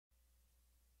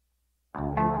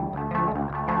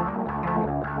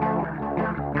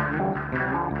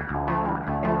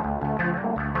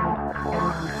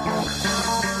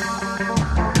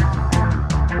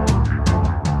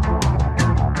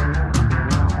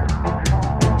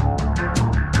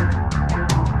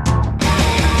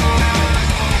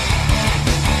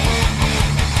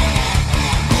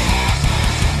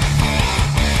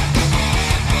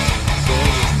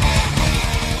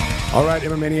All right,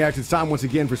 MMA Maniacs, it's time once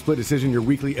again for Split Decision, your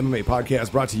weekly MMA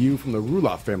podcast brought to you from the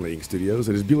Ruloff Family Inc. studios.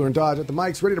 It is Bueller and Dodge at the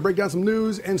mics, ready to break down some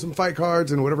news and some fight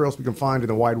cards and whatever else we can find in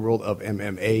the wide world of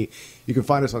MMA. You can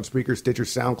find us on Spreaker, Stitcher,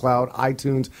 SoundCloud,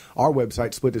 iTunes, our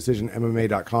website,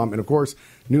 splitdecisionmma.com, and of course,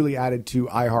 newly added to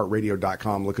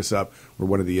iHeartRadio.com. Look us up. We're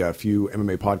one of the few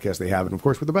MMA podcasts they have, and of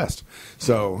course, we're the best.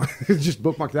 So just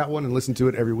bookmark that one and listen to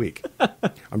it every week.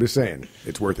 I'm just saying,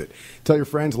 it's worth it. Tell your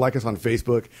friends, like us on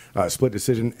Facebook, Split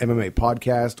Decision MMA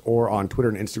Podcast, or on Twitter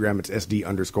and Instagram, it's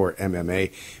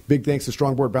SD_MMA. Big thanks to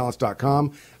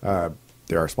StrongboardBalance.com.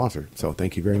 They're our sponsor, so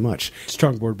thank you very much.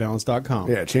 StrongboardBalance.com.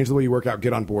 Yeah, change the way you work out.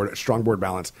 Get on board at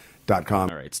StrongboardBalance.com.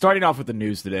 All right, starting off with the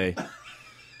news today.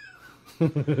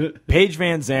 Paige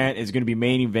Van Zant is going to be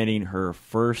main eventing her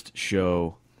first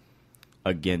show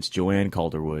against Joanne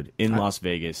Calderwood in Las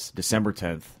Vegas, December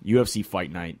 10th, UFC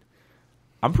Fight Night.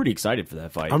 I'm pretty excited for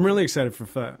that fight. I'm really excited for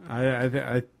fight.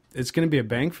 It's going to be a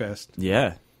bang fest.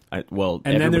 Yeah. And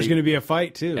then there's going to be a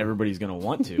fight, too. Everybody's going to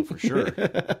want to, for sure,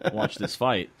 watch this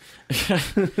fight. It's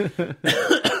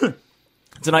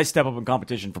a nice step up in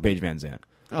competition for Paige Van Zant.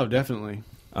 Oh, definitely.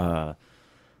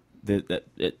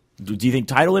 Do you think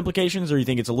title implications, or do you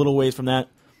think it's a little ways from that?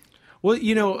 Well,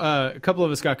 a couple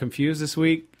of us got confused this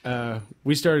week.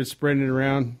 We started spreading it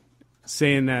around,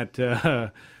 saying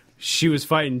that she was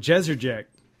fighting Jezerjek.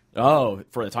 Oh,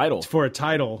 for a title. For a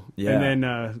title. Yeah. And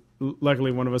then,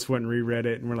 luckily, one of us went and reread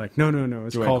it, and we're like, no,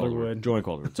 it's Calderwood. Joanne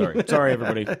Calderwood. Sorry,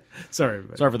 everybody. Sorry,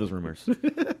 everybody. Sorry for those rumors.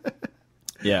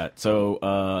 Yeah,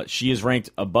 so she is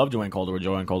ranked above Joanne Calderwood.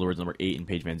 Joanne Calderwood's number 8, and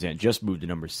Paige Van Zant just moved to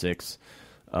number 6.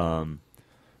 Fighting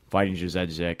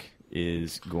Jezerjek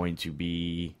is going to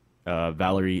be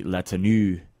Valerie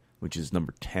Latenue, which is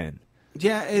number 10.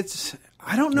 Yeah,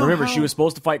 I don't know. Remember, she was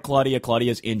supposed to fight Claudia.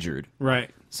 Claudia's injured. Right.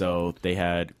 So they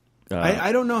had...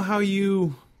 I don't know how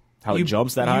it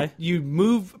jumps that high? You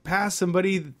move past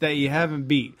somebody that you haven't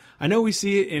beat. I know we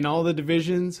see it in all the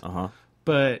divisions,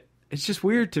 but it's just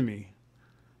weird to me.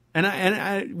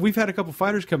 And we've had a couple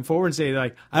fighters come forward and say,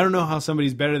 like, I don't know how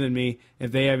somebody's better than me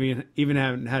if they even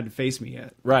haven't had to face me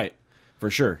yet. Right, for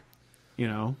sure.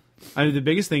 The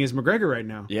biggest thing is McGregor right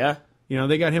now. Yeah.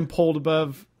 They got him pulled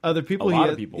above other people. A lot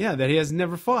of people. Yeah, that he has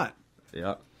never fought.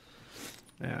 Yeah.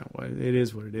 Yeah, well, it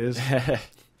is what it is.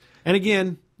 And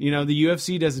again, the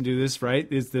UFC doesn't do this, right?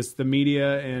 Is this the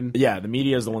media? And yeah, the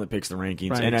media is the one that picks the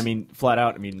rankings. Right. And flat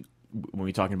out, when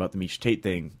we're talking about the Miesha Tate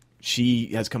thing,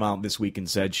 she has come out this week and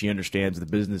said she understands the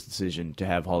business decision to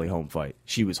have Holly Holm fight.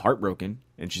 She was heartbroken,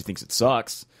 and she thinks it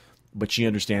sucks, but she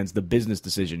understands the business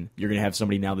decision. You're going to have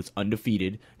somebody now that's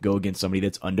undefeated go against somebody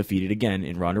that's undefeated again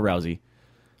in Ronda Rousey.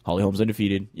 Holly Holm's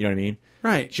undefeated. You know what I mean?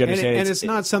 Right. And it's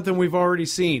not something we've already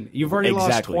seen. You've already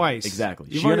lost twice. Exactly.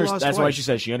 That's why she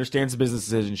says she understands the business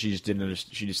decision. She just didn't.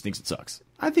 She just thinks it sucks.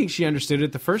 I think she understood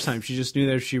it the first time. She just knew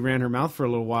that if she ran her mouth for a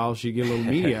little while, she'd get a little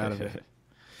media out of it.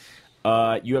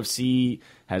 UFC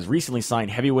has recently signed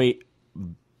heavyweight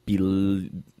Belay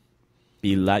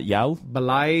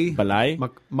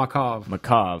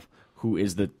Makov, who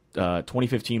is the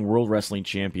 2015 World Wrestling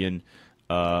Champion,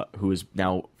 who is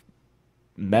now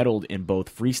medaled in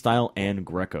both freestyle and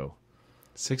Greco.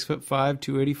 6'5",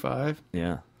 285.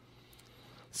 Yeah.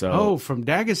 So from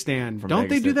Dagestan. Don't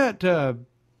they do that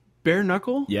bare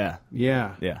knuckle? Yeah.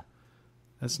 Yeah. Yeah.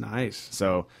 That's nice.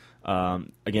 So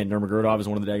again, Nurmagomedov is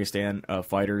one of the Dagestan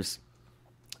fighters.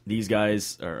 These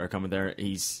guys are coming there.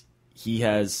 He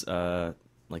has like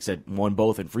I said, won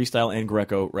both in freestyle and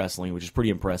Greco wrestling, which is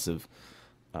pretty impressive.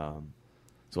 So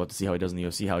we'll have to see how he does in the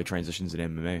UFC, how he transitions into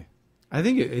MMA. I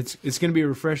think it's going to be a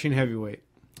refreshing heavyweight.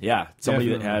 Yeah, somebody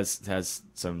Definitely. that has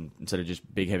some, instead of just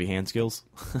big heavy hand skills.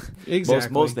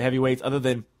 Exactly. Most of the heavyweights, other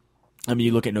than,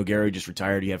 you look at Nogueira, who just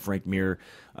retired. You have Frank Mir,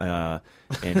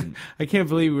 and I can't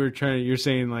believe you're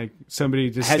saying like somebody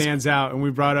just stands out, and we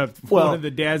brought up one of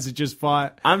the dads that just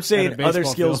fought. I'm saying other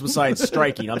skills field. besides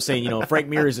striking. I'm saying, Frank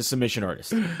Mir is a submission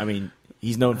artist.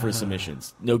 He's known for his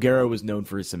submissions. Nogueira was known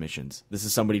for his submissions. This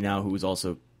is somebody now who is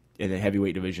also in the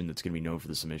heavyweight division that's going to be known for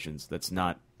the submissions. That's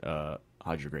not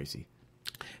Roger Gracie.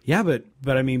 Yeah, but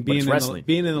being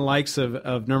in the likes of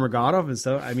Nurmagomedov and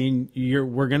stuff,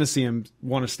 we're going to see him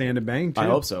want to stand and bang too. I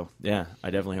hope so. Yeah, I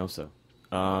definitely hope so.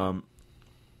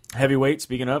 Heavyweight,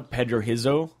 speaking of, Pedro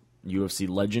Hizzo, UFC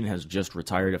legend, has just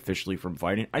retired officially from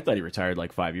fighting. I thought he retired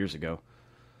like 5 years ago,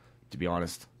 to be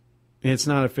honest. It's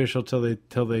not official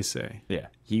till they say. Yeah,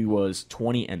 he was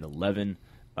 20-11,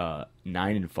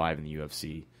 9-5 in the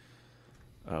UFC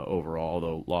overall,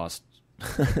 although lost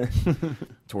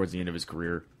towards the end of his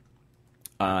career.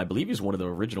 I believe he was one of the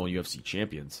original UFC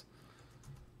champions.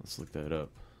 Let's look that up.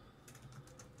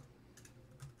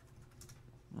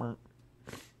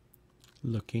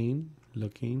 Looking.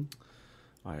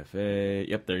 IFA.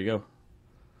 Yep, there you go.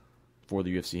 For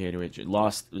the UFC heavyweight,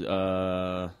 lost.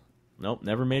 Nope,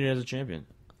 never made it as a champion.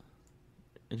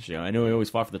 Interesting. I know he always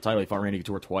fought for the title. He fought Randy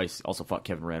Couture twice. Also fought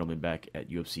Kevin Randleman back at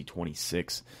UFC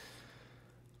 26.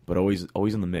 But always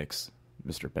in the mix,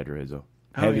 Mr. Pedrozo.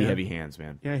 Heavy hands,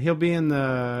 man. Yeah, he'll be in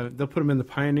the. They'll put him in the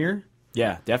Pioneer.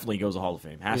 Yeah, definitely goes to Hall of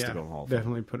Fame. Has to go in Hall of Fame.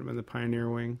 Definitely put him in the Pioneer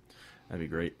wing. That'd be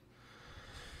great.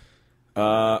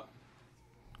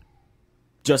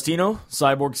 Justino,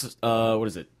 Cyborg, what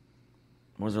is it?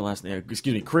 What was their last name?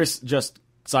 Excuse me,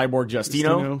 Cyborg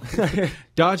Justino.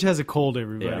 Dodge has a cold,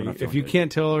 everybody. Yeah, if you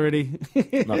can't tell already,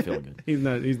 not feeling good.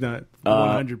 He's not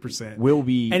 100%. Will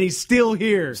be, and he's still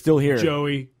here.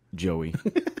 Joey.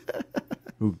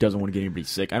 Who doesn't want to get anybody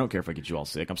sick? I don't care if I get you all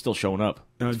sick. I'm still showing up.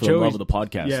 No, for the love of the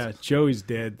podcast. Yeah, Joey's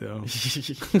dead though.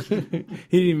 He didn't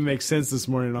even make sense this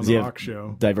morning on the Rock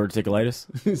Show.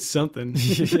 Diverticulitis? Something.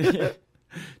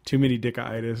 Too many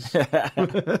dickitis.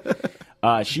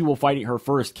 She will fight her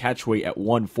first catchweight at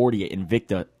 140 at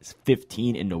Invicta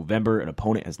 15 in November. An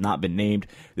opponent has not been named.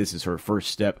 This is her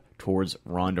first step towards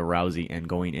Ronda Rousey and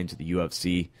going into the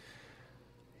UFC.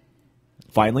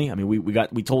 Finally, I mean, we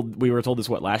were told this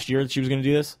last year that she was going to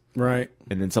do this, right?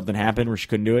 And then something happened where she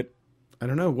couldn't do it. I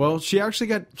don't know. Well, she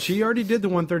already did the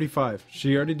 135.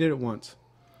 She already did it once.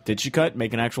 Did she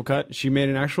make an actual cut? She made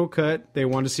an actual cut. They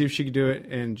wanted to see if she could do it,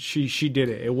 and she did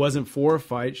it. It wasn't for a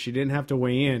fight. She didn't have to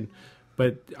weigh in,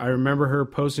 but I remember her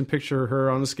posting a picture of her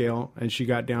on the scale, and she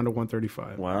got down to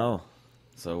 135. Wow.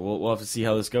 So we'll have to see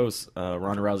how this goes.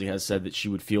 Ronda Rousey has said that she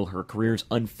would feel her career's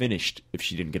unfinished if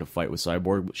she didn't get a fight with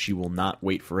Cyborg, but she will not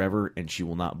wait forever, and she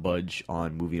will not budge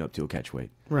on moving up to a catchweight.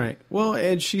 Right. Well,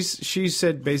 and she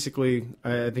said basically,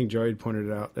 I think Joey pointed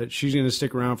it out, that she's going to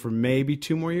stick around for maybe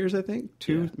 2 more years, I think.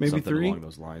 Maybe 3. Along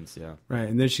those lines, yeah. Right,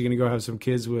 and then she's going to go have some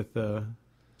kids with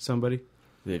somebody.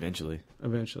 Eventually.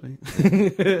 She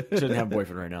doesn't have a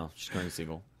boyfriend right now. She's currently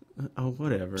single. Oh,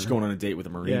 whatever. She's going on a date with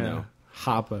a Marine now.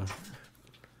 Hoppa.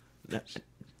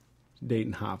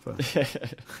 Dating Hoppa.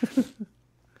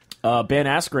 Ben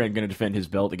Askren going to defend his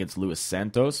belt against Luis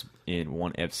Santos in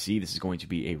ONE FC. This is going to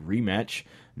be a rematch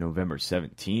November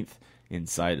 17th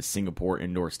inside the Singapore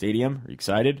Indoor Stadium. Are you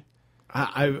excited?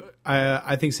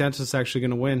 I think Santos is actually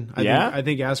going to win. I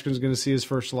think Askren's going to see his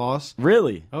first loss.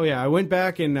 Really? Oh, yeah. I went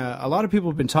back, and a lot of people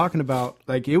have been talking about,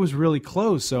 like, it was really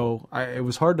close, so it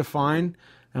was hard to find.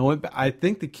 And I went back, I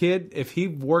think the kid, if he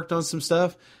worked on some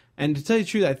stuff, and to tell you the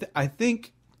truth, I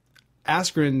think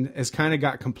Askren has kind of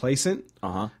got complacent,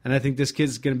 and I think this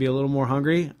kid's going to be a little more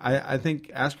hungry. I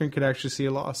think Askren could actually see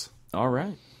a loss. All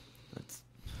right. That's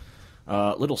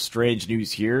little strange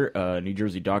news here. New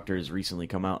Jersey doctor has recently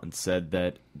come out and said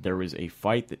that there was a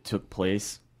fight that took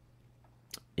place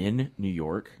in New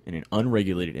York in an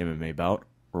unregulated MMA bout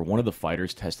where one of the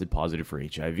fighters tested positive for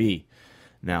HIV.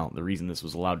 Now, the reason this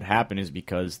was allowed to happen is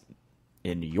because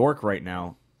in New York right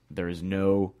now, there is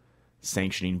no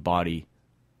sanctioning body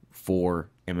for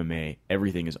MMA.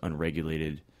 Everything is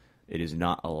unregulated. It is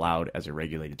not allowed as a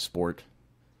regulated sport.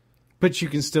 But you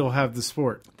can still have the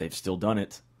sport. They've still done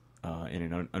it in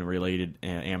an unrelated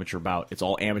amateur bout. It's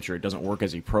all amateur. It doesn't work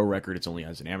as a pro record. It's only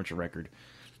as an amateur record.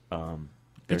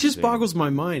 It just boggles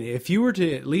my mind. If you were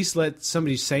to at least let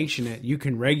somebody sanction it, you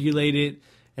can regulate it,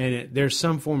 and there's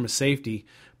some form of safety.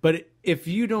 But if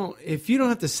you don't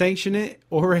have to sanction it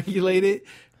or regulate it,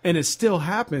 and it still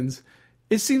happens,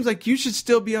 it seems like you should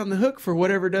still be on the hook for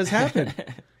whatever does happen,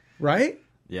 right?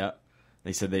 Yeah,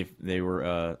 they said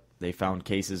they found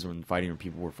cases when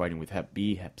people were fighting with Hep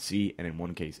B, Hep C, and in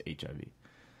one case HIV.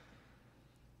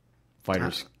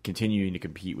 Fighters continuing to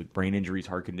compete with brain injuries,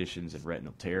 heart conditions, and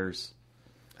retinal tears.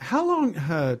 How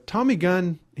long? Tommy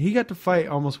Gunn, he got to fight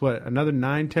almost another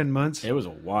 9-10 months. It was a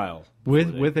while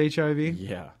with HIV.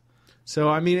 Yeah. So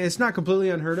I mean, it's not completely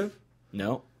unheard of.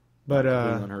 No. But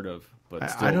unheard of, but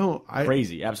still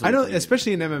crazy, absolutely. I don't, crazy.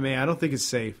 Especially in MMA, I don't think it's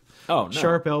safe. Oh, no.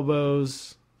 Sharp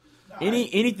elbows.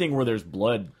 Anything where there's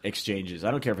blood exchanges.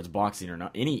 I don't care if it's boxing or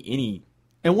not. Any.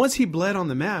 And once he bled on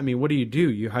the mat, I mean, what do?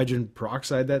 You hydrogen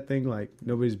peroxide that thing like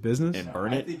nobody's business and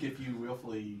burn it. I think if you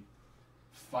willfully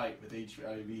fight with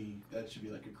HIV, that should be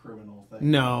like a criminal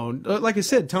thing. No, like I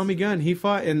said, Tommy Gunn, he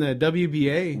fought in the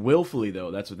WBA. Willfully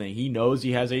though, that's the thing. He knows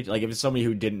he has HIV. Like if it's somebody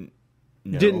who didn't.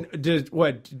 No.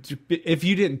 If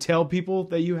you didn't tell people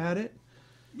that you had it?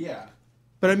 Yeah.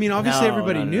 But I mean, obviously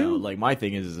everybody knew. Like my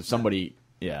thing is if somebody,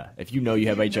 if you know you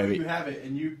have HIV, know you have it,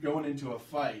 and you're going into a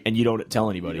fight, and you don't tell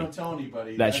anybody,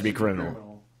 that should be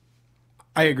criminal.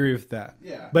 I agree with that.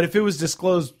 Yeah. But if it was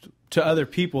disclosed to other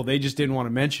people, they just didn't want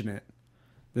to mention it.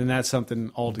 then that's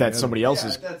something altogether. That somebody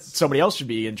else somebody else should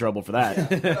be in trouble for that. Yeah,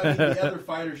 but I mean, the other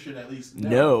fighter should at least know.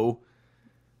 No.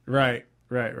 Right.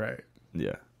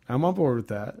 Yeah. I'm on board with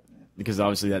that. Because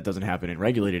obviously that doesn't happen in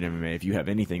regulated MMA. If you have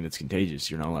anything that's contagious,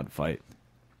 you're not allowed to fight.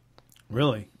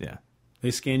 Really? Yeah.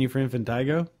 They scan you for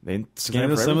infantego? They 'Cause scan I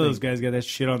know for some of everything. those guys got that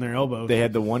shit on their elbow. They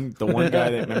had the one guy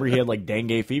that, remember, he had like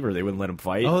dengue fever. They wouldn't let him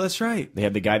fight. Oh, that's right. They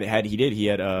had the guy that had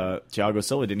Thiago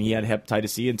Silva, didn't he? Had hepatitis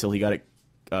C until he got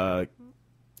it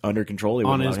under control. They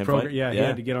On wouldn't his allow him program. fight. Yeah, he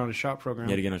had to get on a shot program.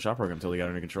 He had to get on a shot program until he got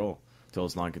under control, until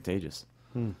it's non-contagious.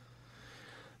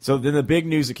 So then the big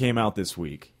news that came out this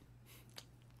week,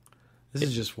 This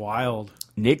is just wild.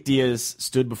 Nick Diaz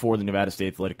stood before the Nevada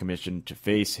State Athletic Commission to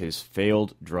face his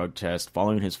failed drug test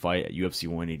following his fight at UFC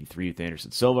 183 with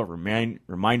Anderson Silva.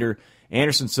 Reminder,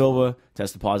 Anderson Silva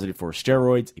tested positive for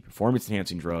steroids, a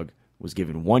performance-enhancing drug, was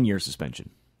given 1 year suspension.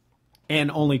 And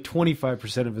only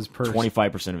 25% of his purse.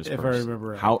 25% of his purse. If I remember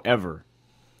right. However,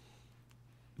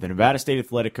 the Nevada State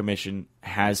Athletic Commission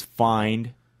has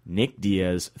fined Nick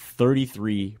Diaz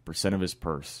 33% of his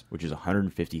purse, which is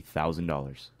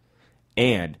 $150,000,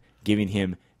 and giving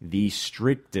him the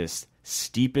strictest,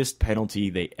 steepest penalty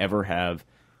they ever have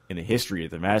in the history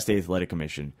of the Nevada State Athletic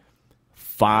Commission,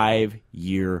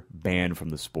 5-year ban from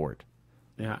the sport.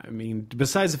 Yeah, I mean,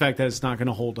 besides the fact that it's not going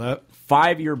to hold up.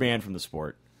 5-year ban from the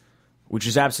sport, which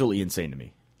is absolutely insane to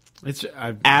me. It's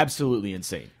Absolutely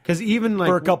insane. because even like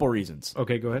For a couple reasons.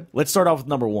 Okay, go ahead. Let's start off with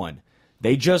number one.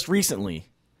 They just recently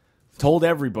told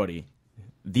everybody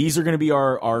these are going to be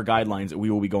our guidelines that we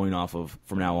will be going off of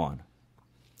from now on.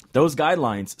 Those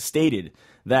guidelines stated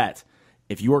that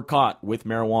if you are caught with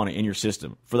marijuana in your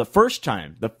system for the first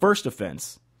time, the first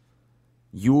offense,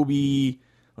 you will be,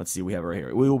 let's see, we have it right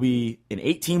here. We will be an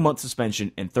 18-month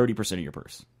suspension and 30% of your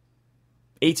purse.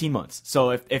 18 months.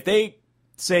 So if they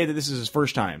say that this is his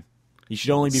first time, he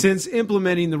should only be... Since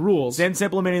implementing the rules. Since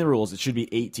implementing the rules, it should be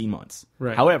 18 months.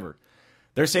 Right. However,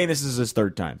 they're saying this is his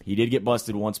third time. He did get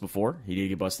busted once before. He did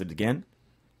get busted again.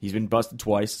 He's been busted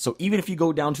twice. So even if you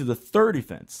go down to the third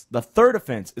offense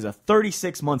is a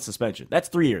 36-month suspension. That's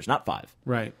 3 years, not 5.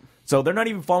 Right. So they're not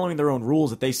even following their own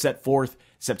rules that they set forth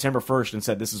September 1st and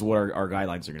said this is what our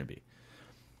guidelines are going to be.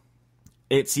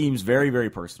 It seems very,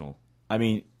 very personal. I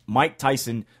mean, Mike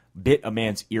Tyson bit a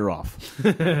man's ear off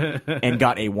and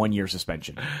got a 1-year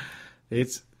suspension.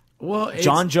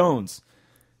 John Jones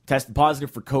tested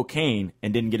positive for cocaine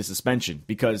and didn't get a suspension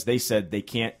because they said they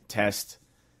can't test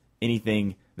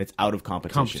anything that's out of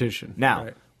competition. Now,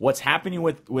 right. What's happening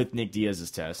with Nick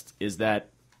Diaz's test is that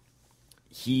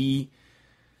he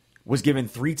was given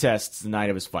 3 tests the night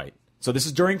of his fight. So this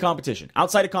is during competition.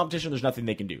 Outside of competition, there's nothing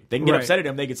they can do. They can get Right. upset at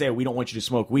him. They can say, we don't want you to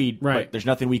smoke weed, Right. but there's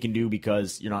nothing we can do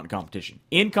because you're not in competition.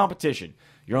 In competition,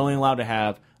 you're only allowed to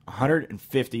have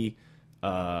 150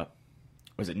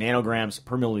 nanograms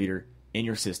per milliliter in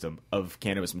your system of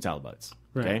cannabis metabolites.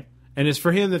 Right. Okay? And it's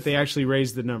for him that they actually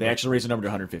raised the number. They actually raised the number to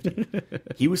 150.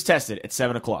 He was tested at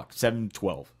 7 o'clock,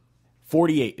 7:12.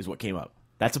 48 is what came up.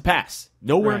 That's a pass.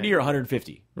 Nowhere Right. near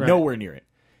 150. Right. Nowhere near it.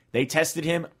 They tested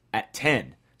him at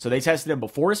 10. So they tested him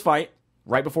before his fight,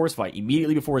 right before his fight,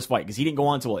 immediately before his fight, because he didn't go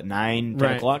on until at 9, 10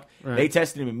 Right. o'clock. Right. They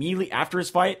tested him immediately after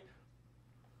his fight,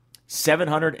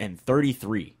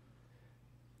 733.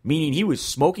 Meaning he was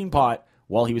smoking pot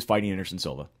while he was fighting Anderson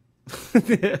Silva.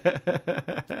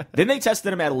 Then they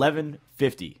tested him at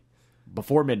 11:50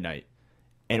 before midnight,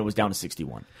 and it was down to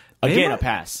 61. Again, a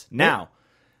pass. Now,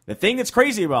 the thing that's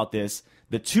crazy about this,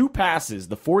 the 2 passes,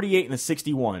 the 48 and the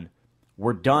 61,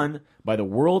 were done by the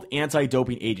World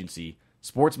Anti-Doping Agency,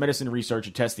 Sports Medicine Research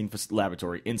and Testing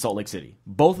Laboratory in Salt Lake City.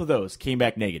 Both of those came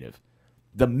back negative.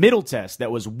 The middle test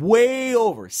that was way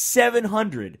over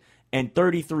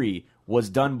 733 was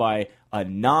done by a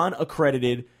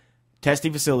non-accredited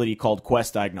testing facility called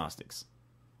Quest Diagnostics.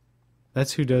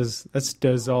 That's who does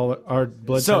all our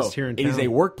blood tests here in town. It is a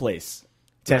workplace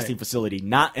testing facility,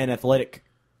 not an athletic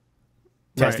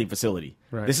testing facility.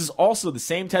 Right. This is also the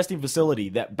same testing facility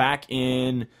that back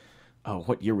in,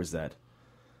 what year was that?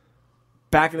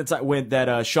 Back in the time when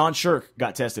that Sean Shirk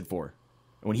got tested for.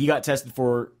 When he got tested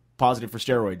for positive for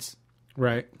steroids,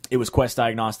 Right. it was Quest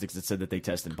Diagnostics that said that they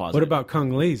tested positive. What about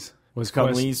Kung Lee's?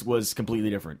 Kung Lee's was completely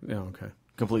different. Oh, okay.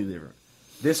 Completely different.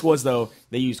 This was, though,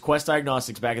 they used Quest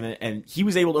Diagnostics back in the... And he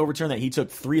was able to overturn that. He took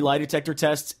 3 lie detector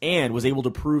tests and was able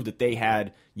to prove that they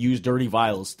had used dirty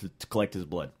vials to collect his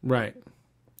blood. Right.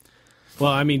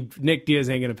 Well, I mean, Nick Diaz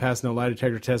ain't going to pass no lie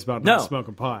detector test about not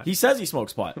smoking pot. He says he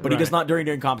smokes pot, but he does not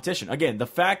during competition. Again, the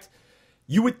fact...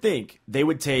 You would think they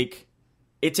would take...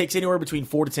 It takes anywhere between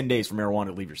 4 to 10 days for marijuana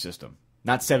to leave your system.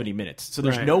 Not 70 minutes. So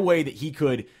there's Right. no way that he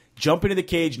could jump into the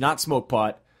cage, not smoke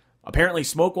pot, Apparently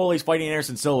smoke while he's fighting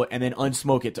Anderson Silva and then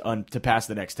unsmoke it to pass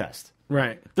the next test.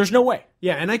 Right. There's no way.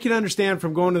 Yeah, and I can understand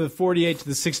from going to the 48 to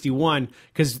the 61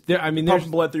 because there's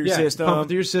pumping blood through your system. Pumping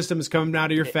through your system is coming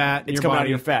out of your fat. It's your coming body. out of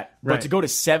your fat. Right. But to go to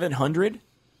 700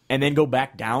 and then go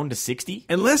back down to 60?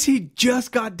 Unless he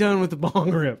just got done with the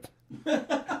bong rip.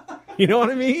 You know what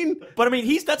I mean? But I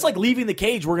mean, that's like leaving the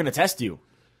cage. We're going to test you.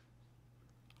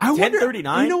 I wonder.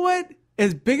 1039? You know what?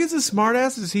 As big as a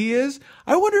smartass as he is,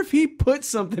 I wonder if he put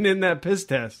something in that piss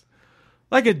test,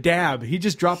 like a dab. He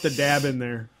just dropped a dab in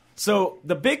there. So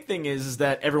the big thing is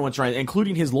that everyone's trying,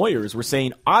 including his lawyers, were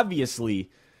saying obviously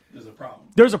There's a problem.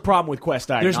 there's a problem with Quest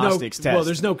Diagnostics test. Well,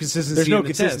 there's no consistency. There's no in the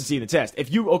consistency in the test.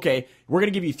 If you we're going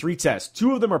to give you 3 tests.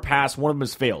 2 of them are pass, 1 of them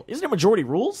is fail. Isn't it majority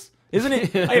rules? Isn't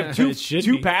it? I have It should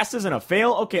two be. passes and a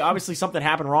fail. Okay, obviously something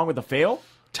happened wrong with the fail,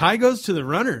 Tie goes to the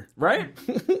runner. right?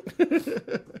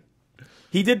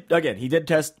 He did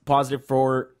test positive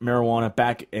for marijuana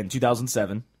back in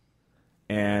 2007,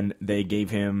 and they gave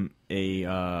him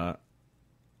a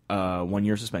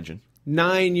 1-year suspension.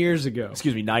 9 years ago.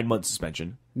 Excuse me, 9-month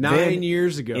suspension. 9 Then,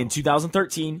 years ago. in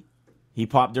 2013, he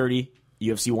popped dirty,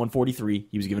 UFC 143.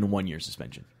 He was given a 1-year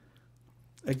suspension.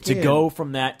 To Again, go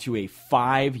from that to a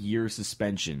 5-year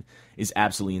suspension is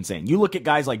absolutely insane. You look at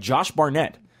guys like Josh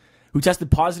Barnett, who tested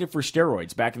positive for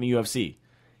steroids back in the UFC.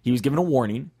 He was given a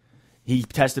warning. He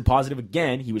tested positive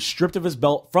again. He was stripped of his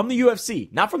belt from the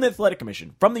UFC, not from the Athletic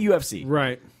Commission, from the UFC.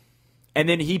 Right. And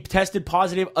then he tested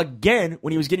positive again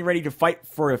when he was getting ready to fight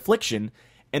for Affliction,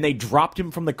 and they dropped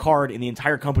him from the card, and the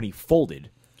entire company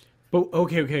folded. But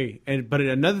okay. But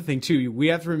another thing too, we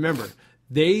have to remember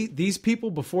these people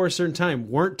before a certain time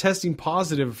weren't testing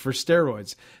positive for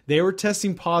steroids. They were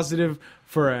testing positive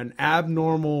for an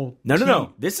abnormal.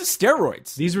 No. This is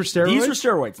steroids. These were steroids? These were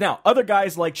steroids. Now, other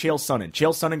guys like Chael Sonnen.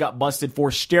 Chael Sonnen got busted for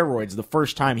steroids the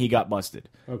first time he got busted.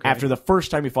 Okay. After the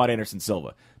first time he fought Anderson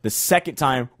Silva. The second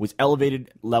time was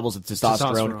elevated levels of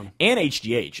testosterone and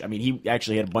HGH. I mean, he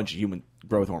actually had a bunch of human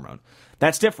growth hormone.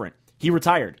 That's different. He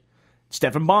retired.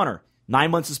 Stephan Bonner,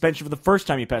 9-month suspension for the first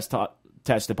time he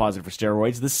tested positive for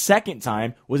steroids. The second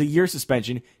time was a 1-year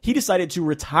suspension. He decided to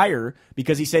retire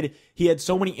because he said he had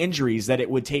so many injuries that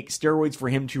it would take steroids for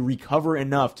him to recover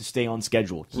enough to stay on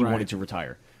schedule. He wanted to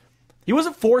retire. He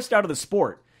wasn't forced out of the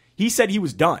sport. He said he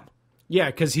was done. Yeah,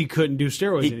 because he couldn't do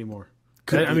steroids anymore.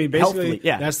 I mean, basically, healthily,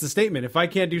 yeah. That's the statement. If I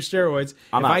can't do steroids, if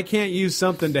I can't use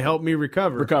something to help me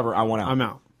recover, I want out. I'm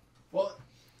out. Well,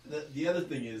 the other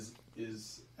thing is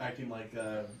acting like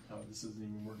this isn't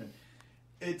even working.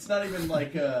 It's not even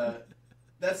like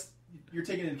you're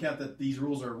taking into account that these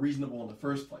rules are reasonable in the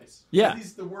first place. Yeah.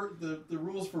 The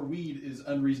rules for weed is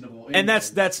unreasonable. And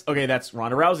that's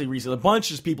Ronda Rousey recently. A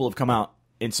bunch of people have come out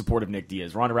in support of Nick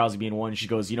Diaz. Ronda Rousey being one. She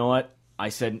goes, you know what? I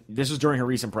said, this was during her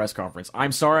recent press conference.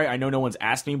 I'm sorry, I know no one's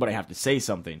asked me, but I have to say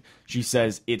something. She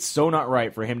says, it's so not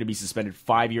right for him to be suspended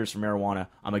 5 years for marijuana.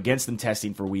 I'm against them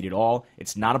testing for weed at all.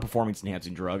 It's not a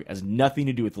performance-enhancing drug. It has nothing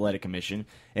to do with the Athletic Commission,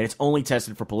 and it's only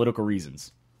tested for political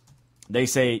reasons. They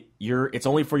say it's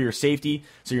only for your safety,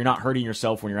 so you're not hurting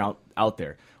yourself when you're out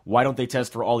there. Why don't they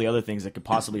test for all the other things that could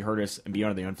possibly hurt us and be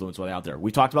under the influence while they're out there?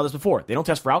 We talked about this before. They don't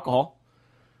test for alcohol.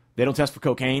 They don't test for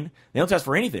cocaine. They don't test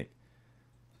for anything.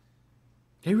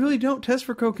 They really don't test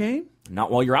for cocaine?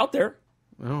 Not while you're out there.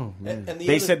 Oh, man. And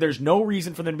They said there's no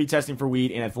reason for them to be testing for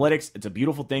weed. In athletics, it's a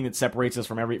beautiful thing that separates us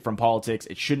from politics.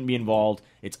 It shouldn't be involved.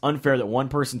 It's unfair that one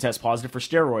person tests positive for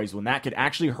steroids when that could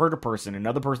actually hurt a person.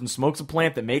 Another person smokes a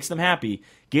plant that makes them happy,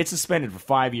 gets suspended for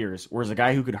 5 years, whereas a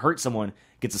guy who could hurt someone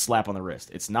gets a slap on the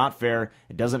wrist. It's not fair.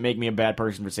 It doesn't make me a bad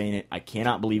person for saying it. I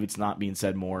cannot believe it's not being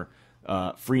said more.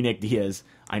 Free Nick Diaz.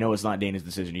 I know it's not Dana's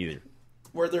decision either.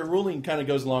 where their ruling kind of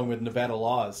goes along with Nevada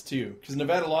laws too, because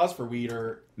Nevada laws for weed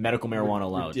are medical marijuana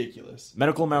allowed. Ridiculous.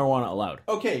 Medical marijuana allowed.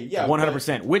 Okay, yeah,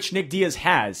 100%. Which Nick Diaz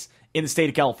has in the state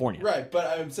of California. Right,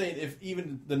 but I'm saying if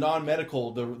even the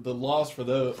non-medical, the laws for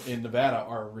those in Nevada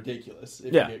are ridiculous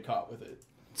if you get caught with it.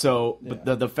 So,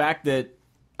 but the fact that,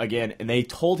 again, and they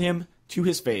told him to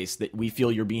his face that we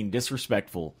feel you're being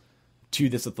disrespectful to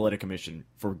this athletic commission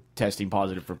for testing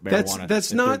positive for marijuana.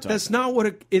 That's not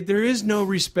what there is no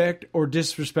respect or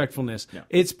disrespectfulness. No.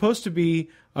 It's supposed to be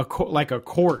like a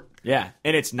court. Yeah,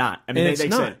 and it's not. I mean, they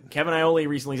not. said, Kevin Iole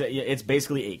recently said it's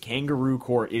basically a kangaroo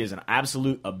court. It is an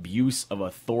absolute abuse of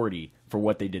authority for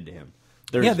what they did to him.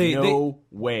 There's no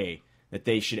way that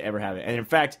they should ever have it. And in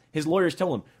fact, his lawyers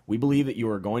tell him, we believe that you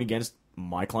are going against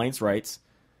my client's rights.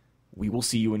 We will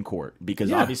see you in court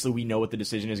because obviously we know what the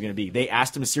decision is going to be. They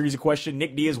asked him a series of questions.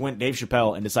 Nick Diaz went Dave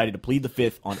Chappelle and decided to plead the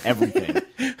fifth on everything.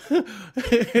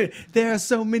 There are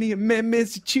so many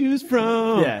amendments to choose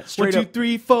from. Yeah, straight 1, 2,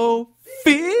 3, 4,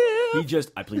 5. He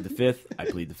just, I plead the fifth. I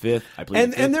plead the fifth. I plead the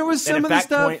fifth. And there was some and of the at that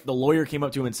stuff. point, the lawyer came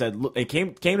up to him and said, "Look," it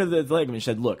came to the athletic and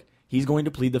said, "Look, he's going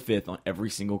to plead the fifth on every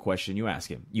single question you ask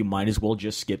him. You might as well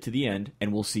just skip to the end,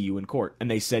 and we'll see you in court." And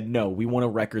they said, "No, we want a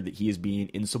record that he is being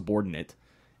insubordinate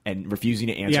and refusing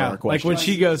to answer our questions." Like when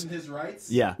she goes, his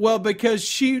rights. yeah, well, because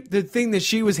the thing that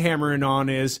she was hammering on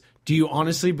is, do you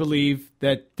honestly believe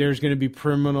that there's going to be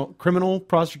criminal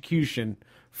prosecution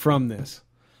from this?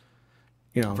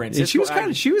 You know, and she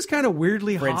was kind of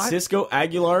weirdly Francisco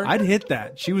Aguilar. hot. I'd hit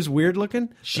that. She was weird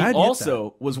looking. She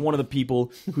also was one of the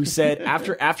people who said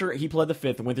after he pled the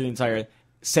fifth and went through the entire,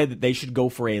 said that they should go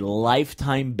for a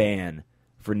lifetime ban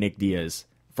for Nick Diaz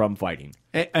from fighting.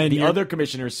 And the other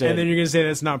commissioner said, and then you're going to say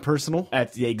that's not personal.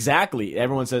 Exactly.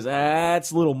 Everyone says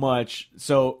that's a little much.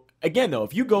 So again, though,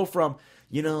 if you go from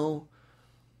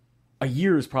a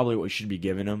year is probably what we should be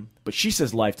giving him, but she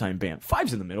says lifetime ban.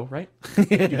 5's in the middle, right?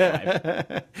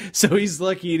 So he's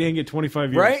lucky he didn't get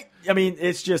 25 years. Right? I mean,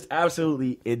 it's just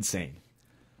absolutely insane.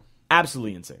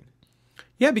 Absolutely insane.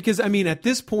 Yeah, because, I mean, at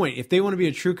this point, if they want to be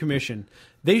a true commission,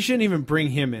 they shouldn't even bring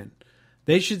him in.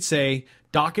 They should say,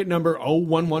 docket number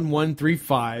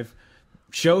 011135,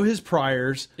 show his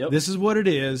priors. Yep. This is what it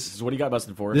is. This is what he got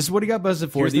busted for. This is what he got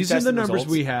busted for. Here's These the are the testing numbers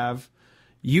results. we have.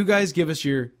 You guys give us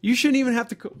your... You shouldn't even have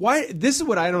to... Why? This is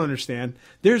what I don't understand.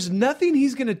 There's nothing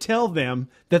he's going to tell them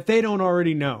that they don't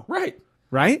already know. Right.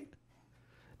 Right?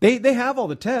 They have all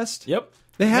the tests. Yep.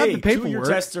 They have the Two paperwork. of your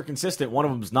tests are consistent. One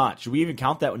of them's not. Should we even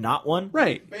count that not one?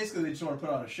 Right. Basically, they just want to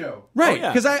put on a show. Right. Oh, yeah.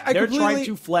 Because I they're completely... trying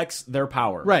to flex their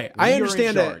power. Right. We I are understand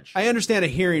in that. charge. I understand a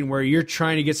hearing where you're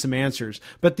trying to get some answers.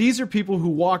 But these are people who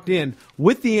walked in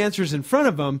with the answers in front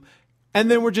of them, and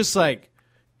then we're just like,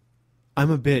 I'm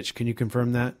a bitch. Can you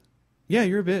confirm that? Yeah,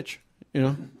 you're a bitch.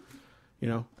 You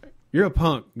know, you're a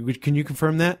punk. Can you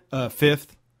confirm that?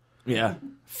 Fifth. Yeah.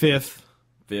 Fifth.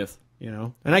 You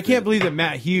know, and I can't believe that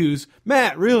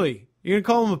Matt, really? You're gonna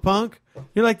call him a punk?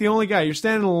 You're like the only guy. You're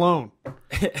standing alone.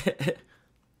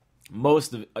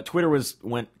 Most of Twitter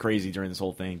went crazy during this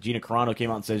whole thing. Gina Carano came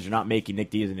out and says, "You're not making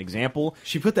Nick Diaz an example.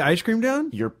 She put the ice cream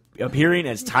down? You're appearing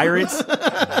as tyrants.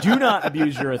 Do not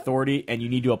abuse your authority, and you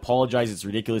need to apologize. It's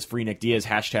ridiculous. Free Nick Diaz."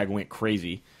 # went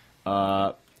crazy.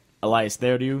 Elias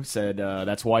Theodu said,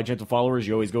 "That's why, gentle followers,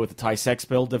 you always go with the Thai sex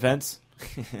pill defense."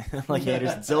 Like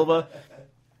Anderson Silva.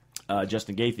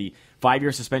 Justin Gaethje,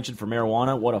 5-year suspension for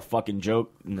marijuana. What a fucking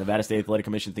joke. The Nevada State Athletic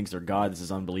Commission thinks they're God. This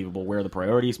is unbelievable. Where are the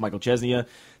priorities? Michael Chesnia,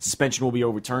 suspension will be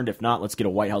overturned. If not, let's get a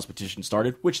White House petition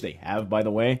started, which they have, by the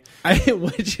way.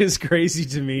 Which is crazy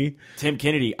to me. Tim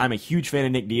Kennedy, I'm a huge fan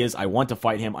of Nick Diaz. I want to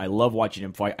fight him. I love watching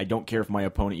him fight. I don't care if my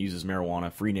opponent uses marijuana.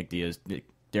 Free Nick Diaz.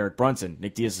 Derek Brunson,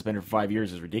 Nick Diaz suspended for 5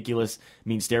 years is ridiculous.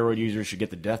 Means steroid users should get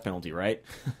the death penalty, right?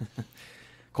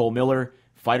 Cole Miller,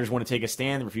 fighters want to take a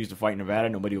stand, refuse to fight in Nevada,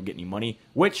 nobody will get any money.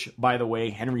 Which, by the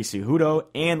way, Henry Cejudo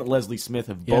and Leslie Smith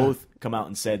have both come out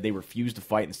and said they refuse to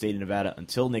fight in the state of Nevada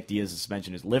until Nick Diaz's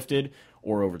suspension is lifted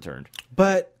or overturned.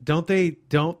 But don't they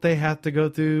have to go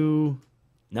through...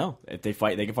 No, if they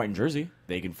fight, they can fight in Jersey.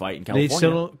 They can fight in California. They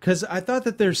still don't, because I thought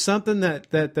that there's something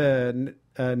that the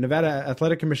Nevada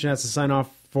Athletic Commission has to sign off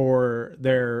for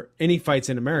any fights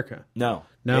in America. No.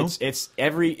 It's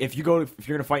every if you're going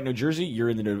to fight in New Jersey, you're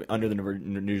under the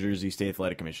New Jersey State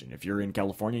Athletic Commission. If you're in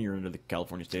California, you're under the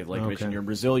California State Athletic Commission. You're in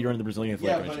Brazil, you're under the Brazilian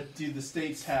Athletic Commission. But do the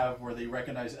states have where they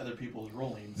recognize other people's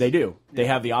rulings? They do. They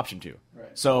have the option to. Right.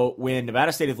 So when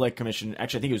Nevada State Athletic Commission,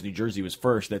 actually I think it was New Jersey was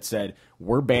first that said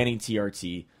we're banning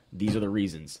TRT. These are the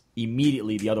reasons.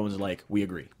 Immediately, the other ones are like, we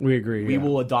agree. We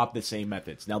will adopt the same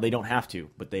methods. Now, they don't have to,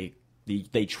 but they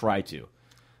try to.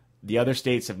 The other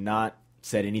states have not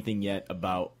said anything yet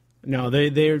about... No,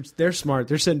 they're smart.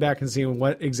 They're sitting back and seeing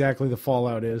what exactly the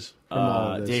fallout is from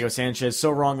all of this. Diego Sanchez,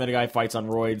 so wrong that a guy fights on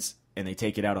roids, and they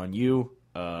take it out on you.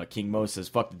 King Mo says,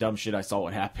 fuck the dumb shit, I saw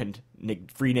what happened.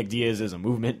 Free Nick Diaz is a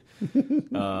movement.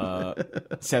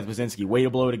 Seth Wazinski, way to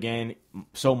blow it again.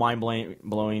 So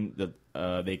mind-blowing that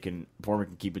performer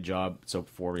can keep a job. So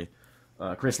before we...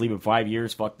 Chris Lieben, 5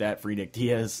 years, fuck that. Free Nick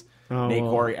Diaz. Nate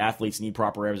Quarry, athletes need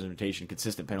proper representation,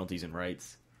 consistent penalties and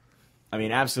rights. I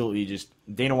mean, absolutely just...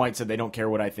 Dana White said they don't care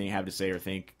what I have to say or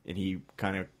think, and he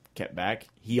kind of kept back.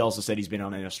 He also said he's been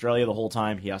in Australia the whole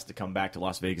time. He has to come back to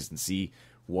Las Vegas and see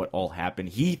what all happened.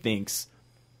 He thinks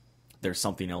there's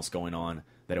something else going on,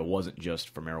 that it wasn't just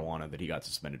for marijuana that he got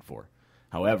suspended for.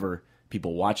 However,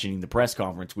 people watching the press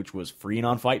conference, which was free and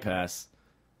on Fight Pass,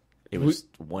 it was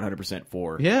 100%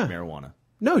 for marijuana.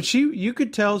 No, you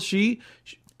could tell she...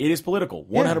 It is political,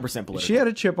 100% political. She had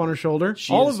a chip on her shoulder.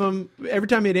 All of them, every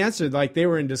time he'd answered, like they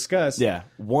were in disgust. Yeah,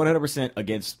 100%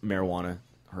 against marijuana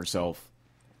herself.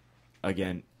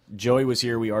 Again, Joey was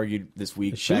here. We argued this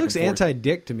week. She back looks and forth.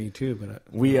 anti-dick to me too, but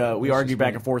We argued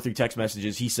back and forth through text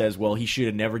messages. He says, well, he should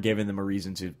have never given them a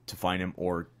reason to find him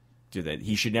or do that.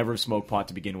 He should never have smoked pot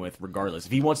to begin with, regardless.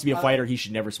 If he wants to be a fighter, he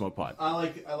should never smoke pot. I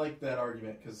like that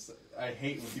argument because I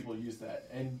hate when people use that,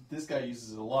 and this guy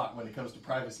uses it a lot when it comes to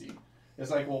privacy.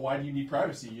 It's like, well, why do you need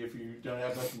privacy if you don't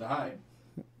have nothing to hide?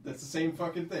 That's the same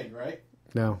fucking thing, right?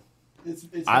 no. It's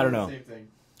I don't know. the same thing.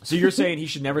 So you're saying he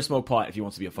should never smoke pot if he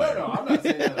wants to be a fighter? No, I'm not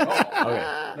saying that at all.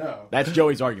 Okay. No. That's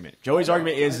Joey's argument. Joey's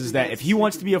argument I is think that that's if he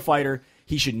wants to be a fighter,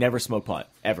 he should never smoke pot,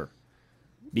 ever.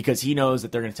 Because he knows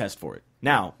that they're going to test for it.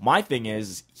 Now, my thing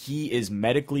is, he is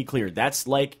medically cleared. That's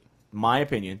like, my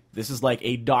opinion, this is like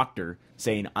a doctor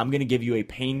saying, I'm going to give you a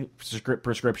pain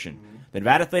prescription. The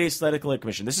Nevada Athletic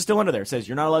Commission, this is still under there, says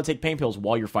you're not allowed to take pain pills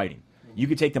while you're fighting. You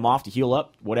could take them off to heal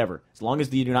up, whatever, as long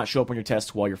as you do not show up on your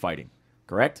tests while you're fighting.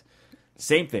 Correct?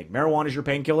 Same thing. Marijuana is your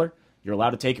painkiller. You're allowed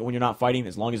to take it when you're not fighting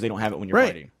as long as they don't have it when you're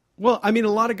fighting. Well, I mean, a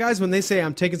lot of guys, when they say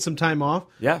I'm taking some time off,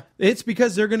 Yeah. it's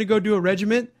because they're going to go do a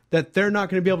regimen that they're not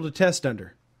going to be able to test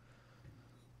under.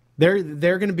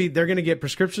 They're going to get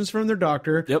prescriptions from their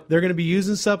doctor. Yep. They're going to be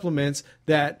using supplements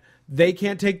that they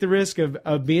can't take the risk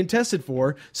of being tested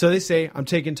for. So they say, I'm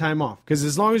taking time off. Because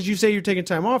as long as you say you're taking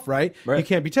time off, right. You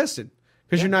can't be tested.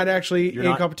 Because you're not actually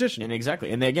in competition. And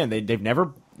exactly. And again, they've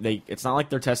never... it's not like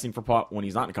they're testing for pot when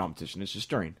he's not in competition. It's just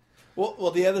during.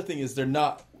 Well, the other thing is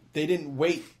they didn't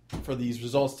wait for these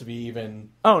results to be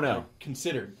even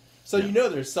considered. So you know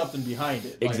there's something behind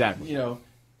it. Exactly. Like, you know,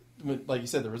 like you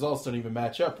said, the results don't even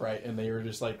match up, right? And they were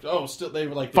just like, they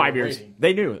were like 5 years. waiting.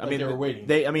 They knew. Like they were waiting.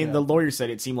 The lawyer said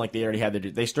it seemed like they already had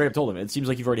they straight up told him, it seems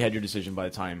like you've already had your decision by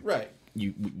the time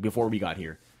before we got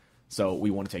here. So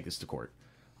we want to take this to court.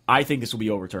 I think this will be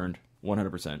overturned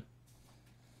 100%.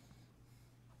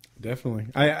 Definitely.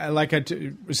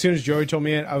 As soon as Joey told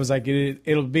me it, I was like,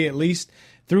 it'll be at least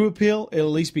through appeal. It'll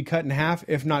at least be cut in half,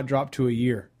 if not dropped to a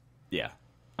year. Yeah.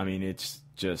 I mean, it's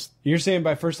just... You're saying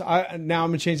by first... now I'm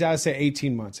going to change that. I say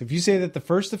 18 months. If you say that the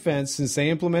first offense, since they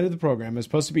implemented the program, is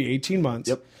supposed to be 18 months,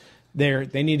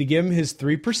 they need to give him his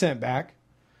 3% back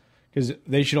because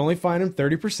they should only fine him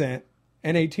 30%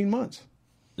 and 18 months.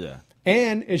 Yeah.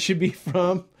 And it should be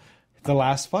from the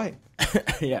last fight.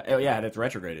 That's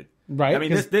retrograded. Right. I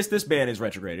mean, this ban is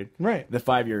retrograded. Right. The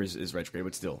 5 years is retrograded,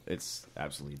 but still, it's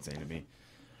absolutely insane to me.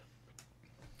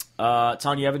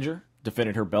 Tanya Evinger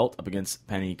defended her belt up against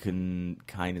Penny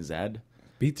Kainazad.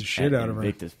 Beat the shit out of her.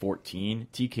 Invicta 14.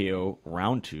 TKO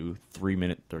round 2, 3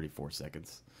 minute 34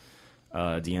 seconds.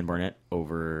 Deanne Barnett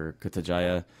over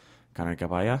Kutajaya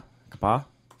Kanakapaya. Kapa.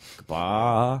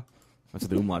 That's what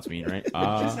the umlauts mean, right?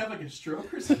 Just have like a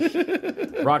stroke or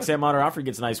something. Roxanne Modafferi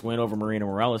gets a nice win over Marina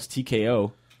Morales.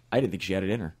 TKO. I didn't think she had it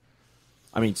in her.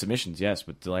 I mean, submissions, yes,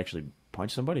 but to actually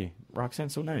punch somebody,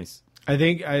 Roxanne's so nice. I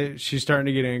think she's starting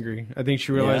to get angry. I think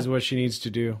she realizes what she needs to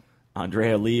do.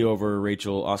 Andrea Lee over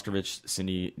Rachel Ostrovich.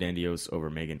 Cindy Dandios over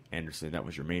Megan Anderson. That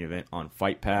was your main event on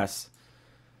Fight Pass.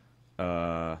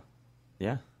 Yeah.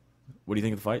 What do you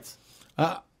think of the fights?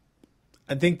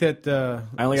 I think that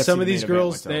some of these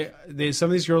girls,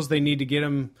 they need to get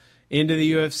them into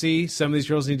the UFC. Some of these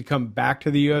girls need to come back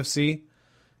to the UFC.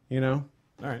 You know.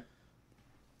 All right.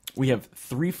 We have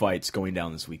 3 fights going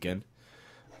down this weekend.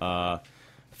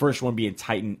 First one being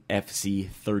TitanFC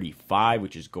 35,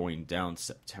 which is going down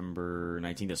September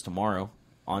 19th. That's tomorrow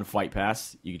on Fight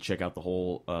Pass. You can check out the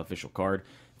whole official card.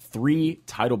 3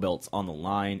 title belts on the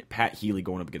line. Pat Healy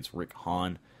going up against Rick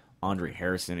Hahn. Andre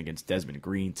Harrison against Desmond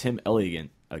Green. Tim Elliott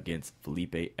against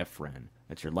Felipe Efren.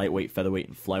 That's your lightweight, featherweight,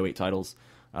 and flyweight titles.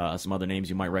 Some other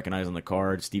names you might recognize on the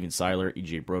card. Steven Seiler,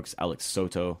 EJ Brooks, Alex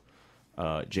Soto,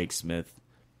 Jake Smith.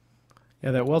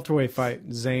 Yeah, that welterweight fight,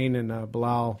 Zane and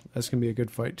Bilal, that's going to be a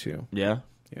good fight too. Yeah?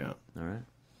 Yeah. All right.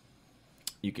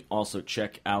 You can also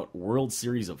check out World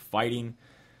Series of Fighting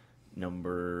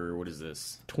number, what is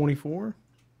this? 24?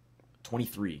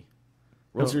 23.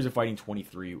 World Series of Fighting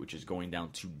 23, which is going down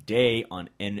today on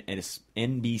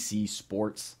NBC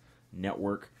Sports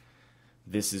Network.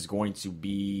 This is going to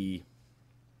be...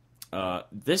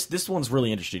 This one's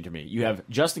really interesting to me. You have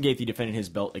Justin Gaethje defending his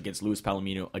belt against Luis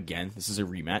Palomino again. This is a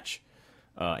rematch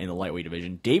in the lightweight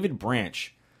division. David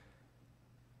Branch,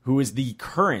 who is the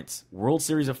current World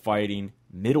Series of Fighting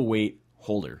middleweight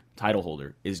title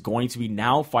holder, is going to be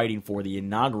now fighting for the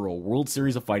inaugural World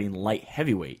Series of Fighting light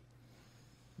heavyweight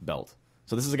belt.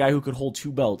 So this is a guy who could hold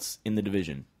 2 belts in the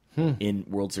division in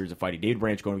World Series of Fighting. David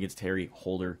Branch going against Terry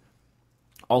Holder.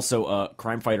 Also,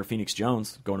 crime fighter Phoenix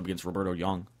Jones going up against Roberto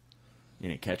Young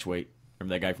in a catchweight.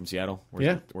 Remember that guy from Seattle?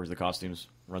 Wears the costumes,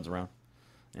 runs around.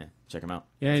 Yeah, check him out.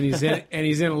 Yeah, and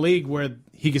he's in a league where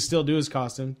he can still do his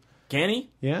costume. Can he?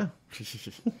 Yeah.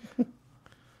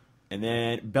 And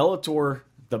then Bellator,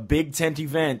 the Big Tent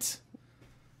event,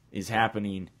 is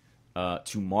happening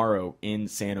tomorrow in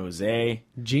San Jose.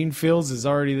 Gene Fields is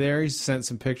already there. He's sent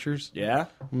some pictures. Yeah?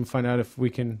 I'm going to find out if we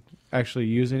can actually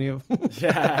use any of them.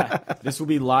 Yeah. This will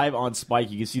be live on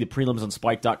Spike. You can see the prelims on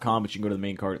Spike.com, but you can go to the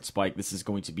main card at Spike. This is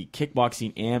going to be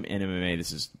kickboxing and MMA.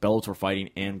 This is Bellator fighting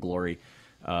and Glory.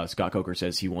 Scott Coker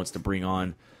says he wants to bring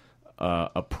on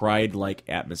a Pride-like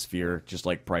atmosphere, just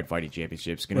like Pride Fighting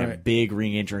Championships. Going to have big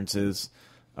ring entrances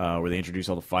where they introduce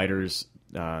all the fighters.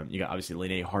 You got, obviously,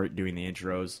 Lene Hart doing the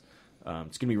intros. It's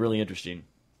going to be really interesting.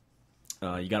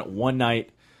 You got one night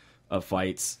of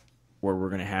fights where we're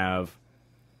going to have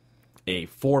a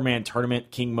 4-man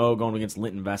tournament. King Mo going against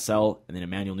Linton Vassell, and then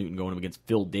Emmanuel Newton going against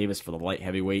Phil Davis for the light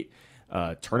heavyweight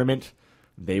tournament.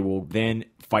 They will then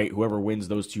fight. Whoever wins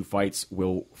those two fights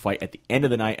will fight at the end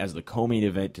of the night as the co-main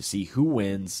event to see who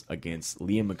wins against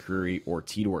Liam McCreary or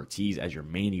Tito Ortiz as your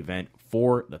main event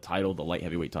for the title, the light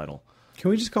heavyweight title.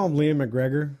 Can we just call him Liam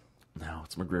McGregor? No,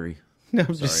 it's McCreary. No,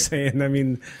 I'm just saying. I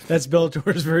mean, that's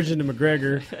Bellator's version of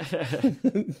McGregor.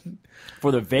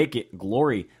 For the vacant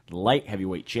Glory light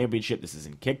heavyweight championship, this is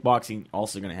in kickboxing.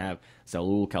 Also going to have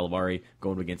Saul Calavari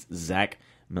going against Zach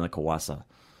Melikawasa.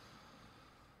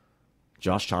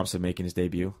 Josh Thompson making his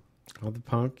debut. Oh, the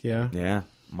Punk, yeah. Yeah.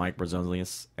 Mike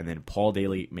Brazilius. And then Paul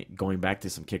Daly going back to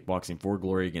some kickboxing for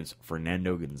Glory against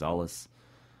Fernando Gonzalez.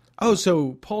 Oh,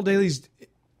 so Paul Daly's...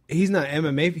 He's not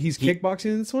MMA. He's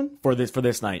kickboxing in this one? For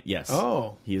this night, yes.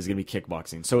 Oh. He is going to be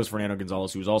kickboxing. So is Fernando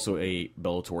Gonzalez, who is also a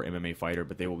Bellator MMA fighter,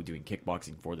 but they will be doing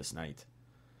kickboxing for this night.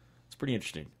 It's pretty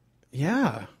interesting.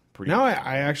 Yeah. Now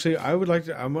I would like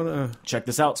to... I'm going to... Check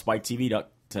this out, Spike TV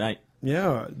tonight.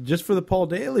 Yeah, just for the Paul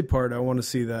Daly part, I want to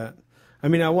see that. I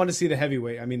mean, I want to see the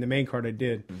heavyweight. I mean, the main card I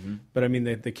did. Mm-hmm. But, I mean,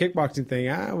 the kickboxing thing,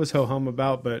 I was ho-hum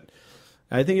about, but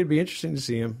I think it'd be interesting to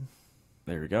see him.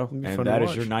 There we go. And that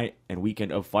is your night and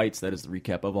weekend of fights. That is the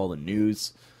recap of all the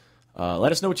news.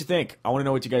 Let us know what you think. I want to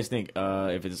know what you guys think.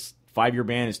 If it's 5-year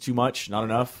ban is too much, not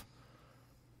enough,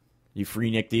 you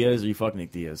free Nick Diaz or you fuck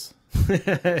Nick Diaz?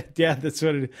 Yeah, that's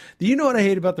what it is. Do you know what I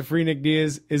hate about the free Nick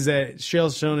Diaz? Is that Chael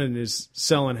Sonnen is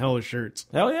selling hella shirts.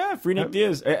 Hell yeah, free Nick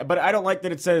Diaz. But I don't like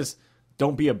that it says,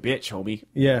 don't be a bitch, homie.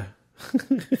 Yeah.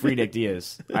 Free Nick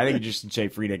Diaz. I think you just should say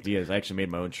Free Nick Diaz. I actually made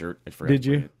my own shirt. I forgot. Did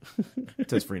you? It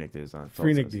says Free Nick Diaz on it.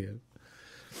 Free Nick Diaz.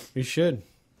 You should.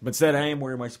 But instead, I am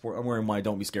wearing my sport. I'm wearing my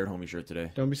Don't Be Scared Homie shirt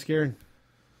today. Don't be scared.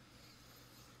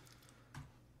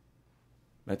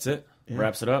 That's it. Yeah.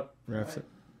 Wraps it up. Wraps it.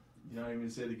 You don't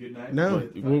even say the good night? No,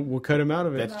 we'll cut him out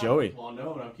of it. That's Joey. Well,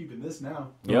 no, I'm keeping this now.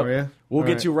 Yep. Oh, yeah? We'll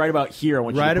get you right about here. I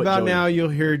want you to right put about Joey. now, you'll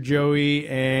hear Joey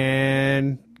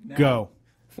and go.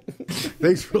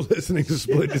 Thanks for listening to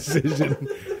Split Decision.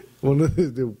 One of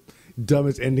the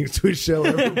dumbest endings to a show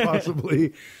ever,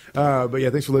 possibly. But yeah,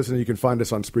 thanks for listening. You can find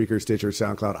us on Spreaker, Stitcher,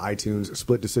 SoundCloud, iTunes,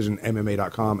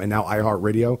 SplitDecisionMMA.com, and now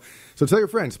iHeartRadio. So tell your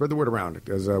friends, spread the word around,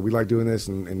 because we like doing this,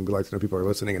 and we like to know people are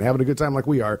listening and having a good time like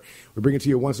we are. We bring it to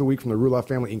you once a week from the Ruloff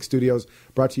Family Inc. Studios,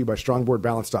 brought to you by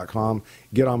StrongboardBalance.com.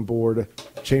 Get on board,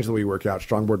 change the way you work out,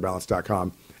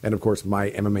 StrongboardBalance.com, and of course,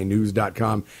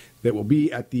 MyMMANews.com. That will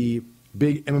be at the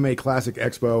Big MMA Classic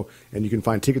Expo, and you can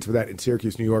find tickets for that in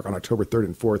Syracuse, New York on October 3rd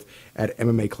and 4th at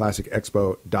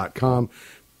MMAClassicExpo.com.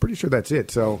 Pretty sure that's it.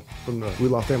 So from the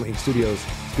Ruloff Family Inc. Studios,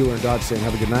 Bueller and Dodge saying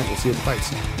have a good night. We'll see you at the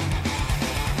fights.